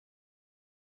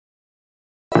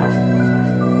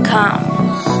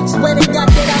DirtyDirtyDirty.com. Swear to God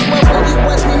that I was where you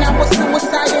was when I was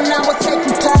suicide and I was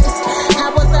taking place.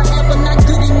 How was I ever not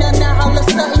good enough? Now all of a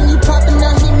sudden you popping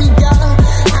up, hit me down.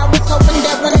 I was hoping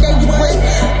that one day you would.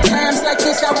 Times like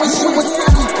this, I wish you would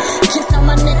tell. Kiss on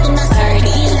my neck and I say it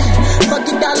again. Fuck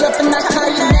it all up and I call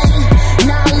your name.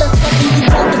 Now all of a sudden you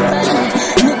want the fame.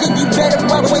 Nigga, you better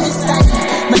watch what you say.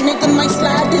 My nigga might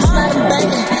slide this, slide him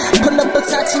baby. Pull up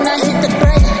Versace and I hit the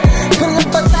brake. Pull up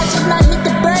Versace and I hit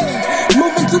the brake.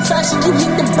 Moving too fast and you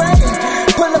hit the brake.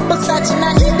 Pull up Versace and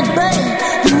I hit the brake.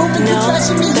 You moving too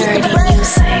fast and you hit the brake.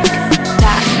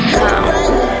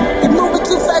 DirtyMusic.com. You moving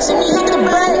too fast and you hit the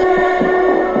brake.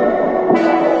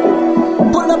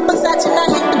 Pull up Versace and I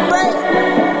hit the brake.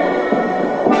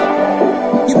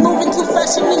 You moving too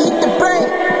fast and you hit the brake.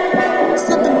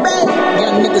 Sipping back,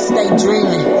 young niggas stay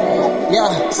dreaming.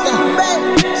 Yeah, step back,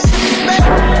 step back.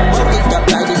 Woke it up,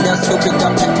 light it up, stupid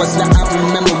up, that was the I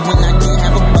remember.